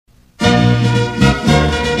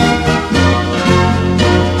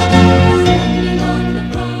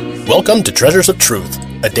Welcome to Treasures of Truth,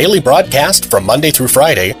 a daily broadcast from Monday through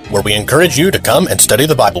Friday where we encourage you to come and study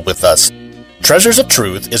the Bible with us. Treasures of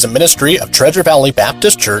Truth is a ministry of Treasure Valley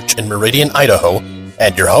Baptist Church in Meridian, Idaho,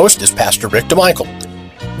 and your host is Pastor Rick DeMichael.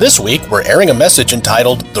 This week, we're airing a message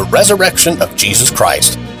entitled The Resurrection of Jesus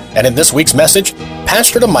Christ. And in this week's message,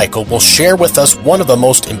 Pastor DeMichael will share with us one of the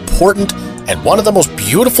most important and one of the most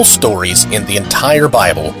beautiful stories in the entire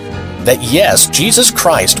Bible. That yes, Jesus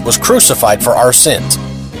Christ was crucified for our sins,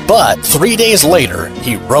 but 3 days later,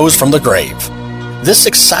 he rose from the grave. This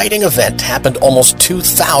exciting event happened almost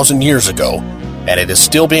 2,000 years ago, and it is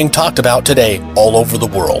still being talked about today all over the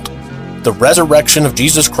world. The resurrection of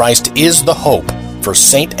Jesus Christ is the hope for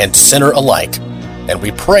saint and sinner alike, and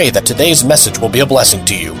we pray that today's message will be a blessing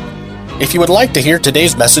to you. If you would like to hear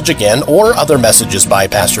today's message again or other messages by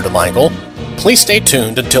Pastor DeMichael, please stay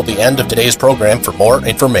tuned until the end of today's program for more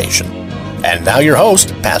information. And now your host,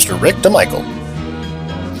 Pastor Rick DeMichael.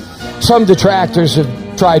 Some detractors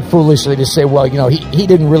have tried foolishly to say, well, he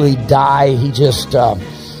didn't really die. He just,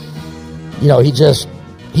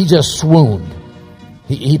 he just swooned.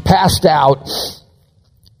 He passed out,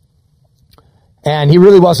 and he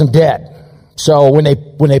really wasn't dead. So when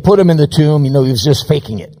they put him in the tomb, he was just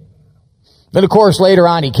faking it. Then, of course, later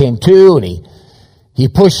on, he came to, and he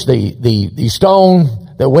pushed the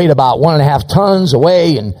stone that weighed about 1.5 tons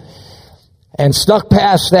away, and snuck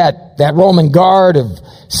past that Roman guard of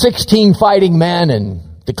 16 fighting men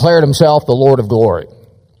and declared himself the Lord of glory.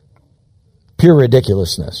 Pure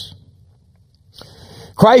ridiculousness.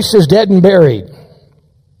 Christ is dead and buried.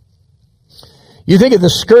 You think of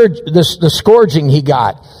the scourging he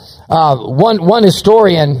got. One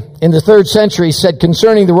historian in the 3rd century said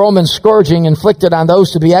concerning the Roman scourging inflicted on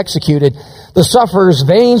those to be executed, the sufferer's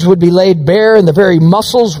veins would be laid bare and the very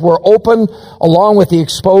muscles were open along with the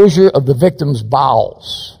exposure of the victim's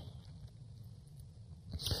bowels.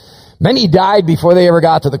 Many died before they ever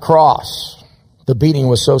got to the cross. The beating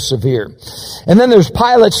was so severe. And then there's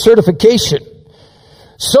Pilate's certification.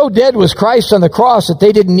 So dead was Christ on the cross that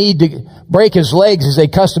they didn't need to break his legs as they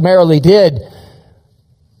customarily did.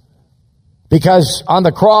 Because on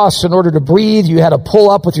the cross, in order to breathe, you had to pull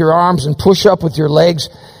up with your arms and push up with your legs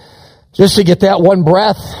just to get that one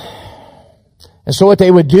breath. And so what they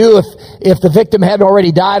would do, if the victim hadn't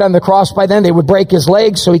already died on the cross by then, they would break his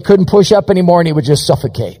legs so he couldn't push up anymore and he would just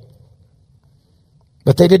suffocate.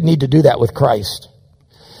 But they didn't need to do that with Christ.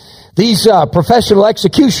 These professional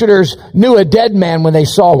executioners knew a dead man when they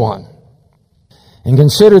saw one. And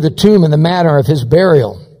consider the tomb and the manner of his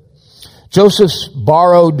burial. Joseph's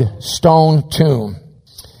borrowed stone tomb.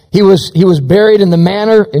 He was buried in the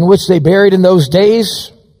manner in which they buried in those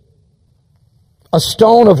days. A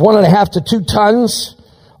stone of 1.5 to 2 tons.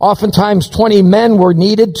 Oftentimes 20 men were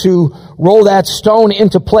needed to roll that stone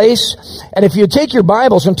into place. And if you take your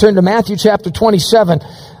Bibles and turn to Matthew chapter 27,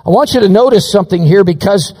 I want you to notice something here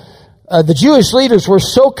because the Jewish leaders were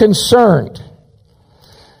so concerned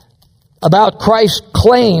about Christ's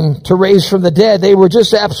claim to raise from the dead. They were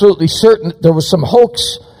just absolutely certain there was some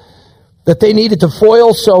hoax that they needed to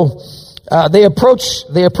foil. So they approached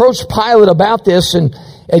Pilate about this. And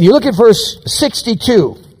you look at verse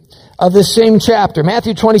 62 of this same chapter.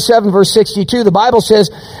 Matthew 27, verse 62, the Bible says,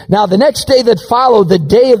 now the next day that followed, the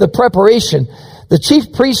day of the preparation, the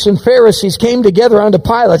chief priests and Pharisees came together unto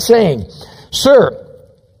Pilate, saying, Sir,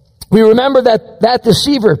 we remember that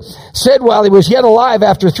deceiver said while he was yet alive,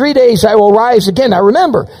 after 3 days I will rise again. Now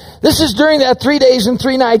remember, this is during that 3 days and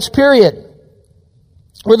 3 nights period,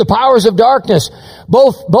 where the powers of darkness,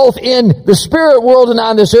 both in the spirit world and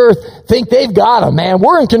on this earth, think they've got him, man.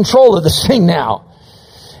 We're in control of this thing now.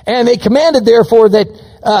 And they commanded, therefore, they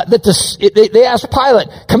asked Pilate,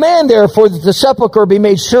 command, therefore, that the sepulchre be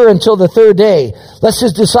made sure until the 3rd day, lest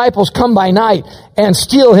his disciples come by night and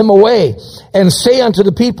steal him away, and say unto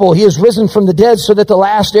the people, he is risen from the dead, so that the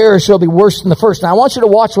last error shall be worse than the first. Now I want you to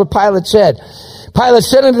watch what Pilate said. Pilate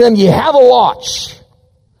said unto them, ye have a watch.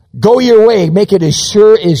 Go your way, make it as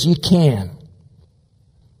sure as ye can.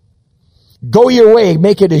 Go your way,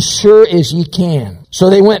 make it as sure as ye can. So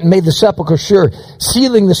they went and made the sepulchre sure,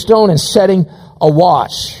 sealing the stone and setting a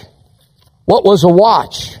watch. What was a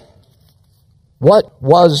watch? What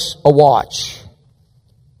was a watch?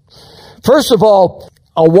 First of all,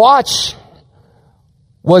 a watch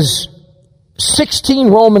was 16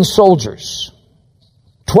 Roman soldiers.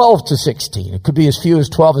 12 to 16. It could be as few as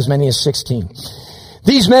 12, as many as 16.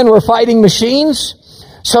 These men were fighting machines.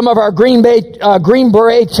 Some of our Green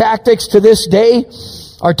Beret tactics to this day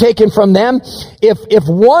are taken from them. If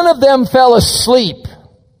one of them fell asleep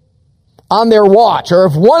on their watch, or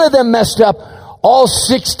if one of them messed up, all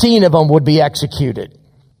 16 of them would be executed.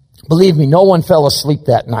 Believe me, no one fell asleep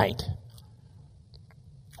that night,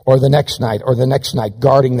 or the next night, or the next night,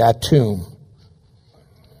 guarding that tomb.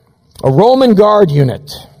 A Roman guard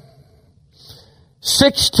unit,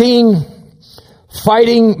 16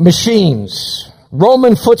 fighting machines,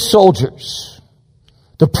 Roman foot soldiers,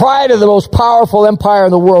 the pride of the most powerful empire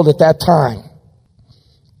in the world at that time.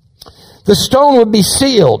 The stone would be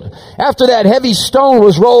sealed. After that heavy stone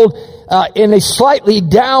was rolled in a slightly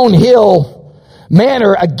downhill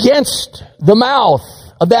manner against the mouth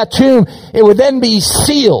of that tomb, it would then be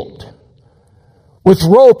sealed with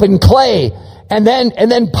rope and clay. And then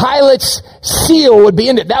Pilate's seal would be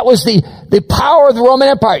in it. That was the power of the Roman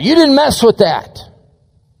Empire. You didn't mess with that.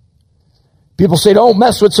 People say, don't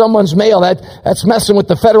mess with someone's mail. That's messing with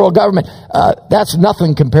the federal government. That's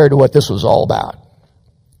nothing compared to what this was all about.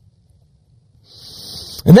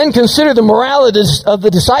 And then consider the morality of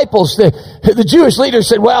the disciples. The Jewish leaders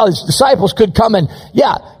said, well, his disciples could come and,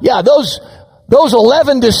 those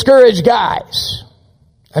 11 discouraged guys.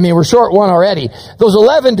 I mean, we're short one already. Those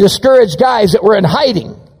 11 discouraged guys that were in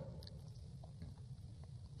hiding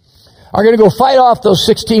are going to go fight off those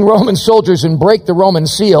 16 Roman soldiers and break the Roman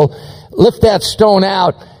seal, lift that stone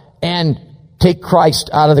out, and take Christ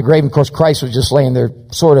out of the grave. Of course, Christ was just laying there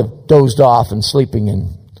sort of dozed off and sleeping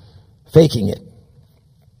and faking it.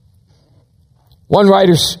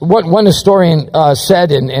 One historian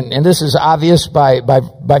said, and this is obvious by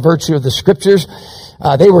virtue of the scriptures,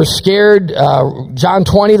 they were scared. John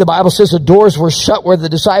 20, the Bible says the doors were shut where the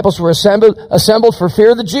disciples were assembled for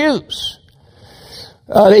fear of the Jews.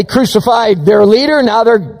 They crucified their leader. Now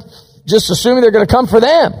they're just assuming they're going to come for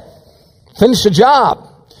them. Finish the job.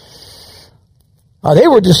 They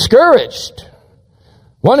were discouraged.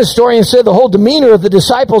 One historian said the whole demeanor of the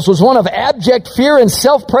disciples was one of abject fear and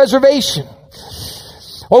self-preservation.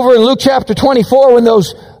 Over in Luke chapter 24, when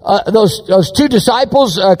those two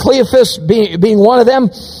disciples, Cleophas being one of them,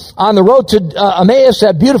 on the road to Emmaus,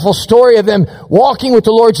 that beautiful story of them walking with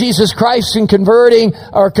the Lord Jesus Christ and converting,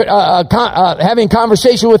 or having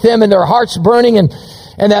conversation with him, and their hearts burning, and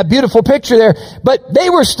that beautiful picture there. But they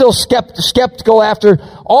were still skeptical after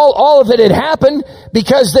all of it had happened,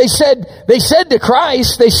 because they said to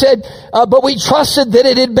Christ, but we trusted that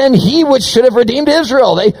it had been he which should have redeemed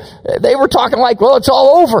Israel. They were talking like, well, it's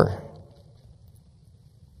all over.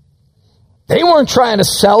 They weren't trying to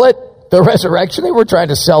sell it, the resurrection. They were trying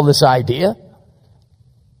to sell this idea.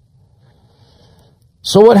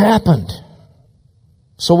 So what happened?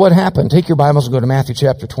 Take your Bibles and go to Matthew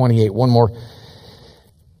chapter 28. One more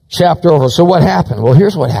chapter over. So what happened? Well,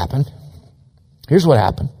 here's what happened.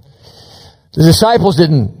 The disciples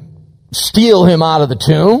didn't steal him out of the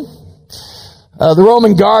tomb. The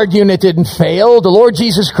Roman guard unit didn't fail. The Lord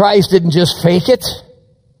Jesus Christ didn't just fake it.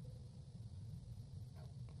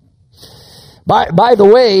 By the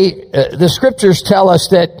way, the scriptures tell us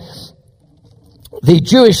that the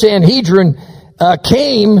Jewish Sanhedrin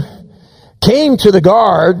came to the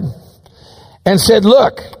guard and said,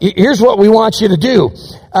 "Look, here's what we want you to do.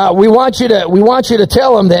 We want you to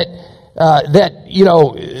tell them that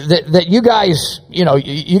you guys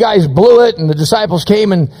blew it, and the disciples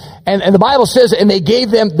came and the Bible says, and they gave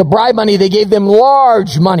them the bribe money. They gave them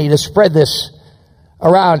large money to spread this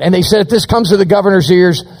around, and they said, if this comes to the governor's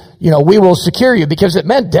ears, we will secure you," because it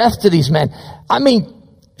meant death to these men. I mean,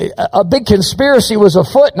 a big conspiracy was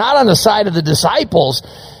afoot, not on the side of the disciples,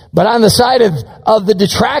 but on the side of the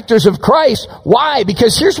detractors of Christ. Why?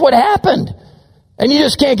 Because here's what happened. And you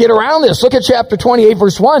just can't get around this. Look at chapter 28,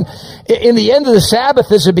 verse 1. In the end of the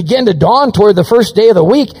Sabbath, as it began to dawn toward the first day of the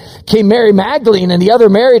week, came Mary Magdalene and the other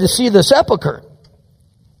Mary to see the sepulcher.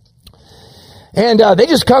 And they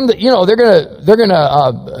just come to, they're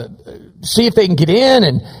gonna see if they can get in.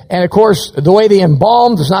 And of course, the way they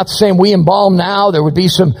embalmed is not the same we embalm now. There would be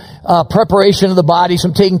some preparation of the body,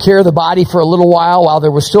 some taking care of the body for a little while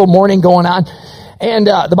there was still mourning going on. And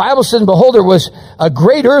the Bible says, behold, there was a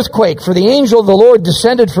great earthquake, for the angel of the Lord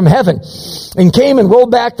descended from heaven and came and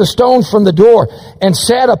rolled back the stone from the door and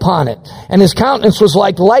sat upon it. And his countenance was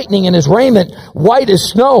like lightning, and his raiment white as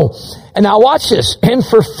snow. And now watch this. And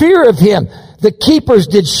for fear of him, the keepers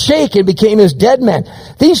did shake and became as dead men.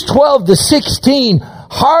 These 12 to 16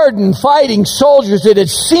 hardened fighting soldiers that had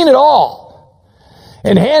seen it all.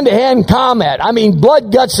 In hand-to-hand combat, I mean,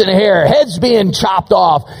 blood, guts, and hair, heads being chopped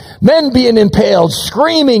off, men being impaled,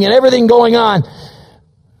 screaming, and everything going on.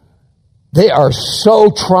 They are so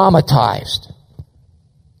traumatized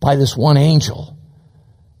by this one angel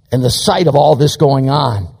and the sight of all this going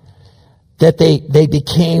on that they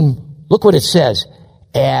became, look what it says,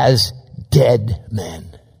 as dead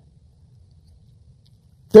men.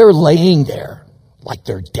 They're laying there like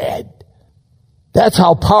they're dead. That's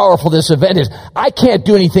how powerful this event is. I can't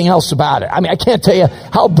do anything else about it. I mean, I can't tell you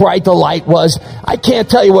how bright the light was. I can't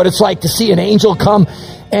tell you what it's like to see an angel come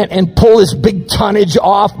and pull this big tonnage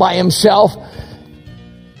off by himself.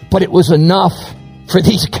 But it was enough for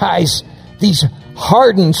these guys, these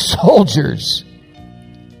hardened soldiers,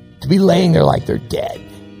 to be laying there like they're dead.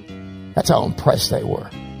 That's how impressed they were.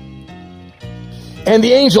 And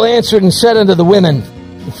the angel answered and said unto the women,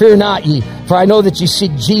 Fear not ye, for I know that ye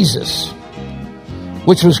seek Jesus,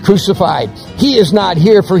 which was crucified. He is not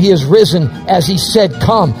here, for he is risen, as he said.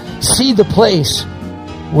 Come, see the place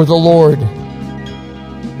where the Lord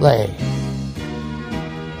lay.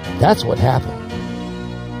 That's what happened.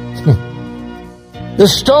 The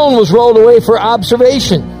stone was rolled away for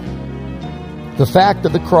observation. The fact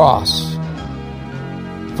of the cross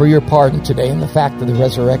for your pardon today, and the fact of the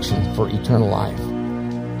resurrection for eternal life.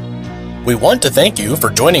 We want to thank you for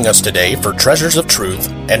joining us today for Treasures of Truth,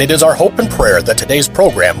 and it is our hope and prayer that today's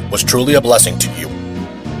program was truly a blessing to you.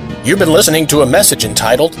 You've been listening to a message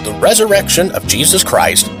entitled The Resurrection of Jesus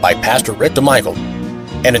Christ by Pastor Rick DeMichael.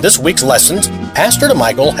 And in this week's lessons, Pastor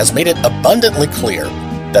DeMichael has made it abundantly clear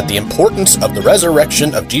that the importance of the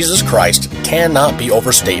resurrection of Jesus Christ cannot be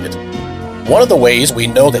overstated. One of the ways we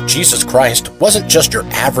know that Jesus Christ wasn't just your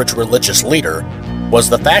average religious leader was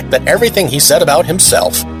the fact that everything he said about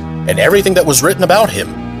himself and everything that was written about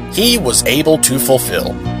him, he was able to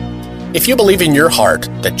fulfill. If you believe in your heart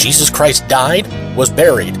that Jesus Christ died, was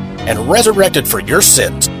buried, and resurrected for your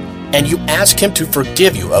sins, and you ask him to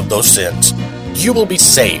forgive you of those sins, you will be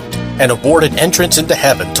saved and awarded entrance into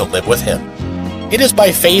heaven to live with him. It is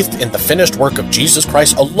by faith in the finished work of Jesus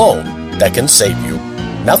Christ alone that can save you.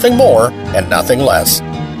 Nothing more and nothing less.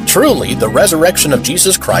 Truly, the resurrection of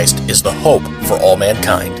Jesus Christ is the hope for all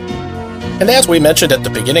mankind. And as we mentioned at the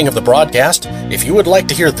beginning of the broadcast, if you would like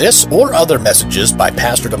to hear this or other messages by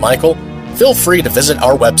Pastor DeMichael, feel free to visit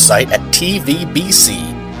our website at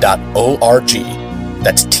tvbc.org.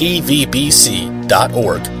 That's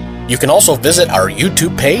tvbc.org. You can also visit our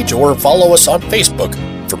YouTube page or follow us on Facebook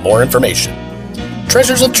for more information.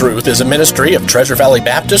 Treasures of Truth is a ministry of Treasure Valley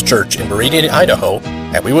Baptist Church in Meridian, Idaho,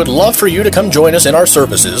 and we would love for you to come join us in our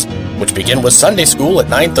services, which begin with Sunday school at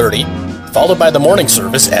 9:30, followed by the morning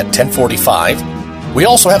service at 10:45. We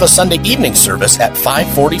also have a Sunday evening service at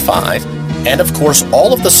 5:45, and of course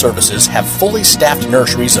all of the services have fully staffed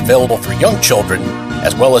nurseries available for young children,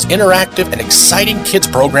 as well as interactive and exciting kids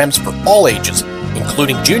programs for all ages,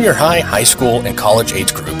 including junior high, high school, and college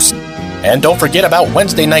age groups. And don't forget about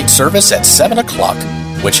Wednesday night service at 7 o'clock,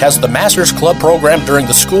 which has the Masters Club program during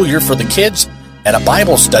the school year for the kids, and a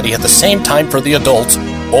Bible study at the same time for the adults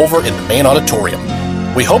over in the main auditorium.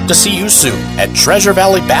 We hope to see you soon at Treasure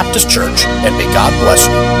Valley Baptist Church, and may God bless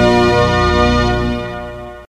you.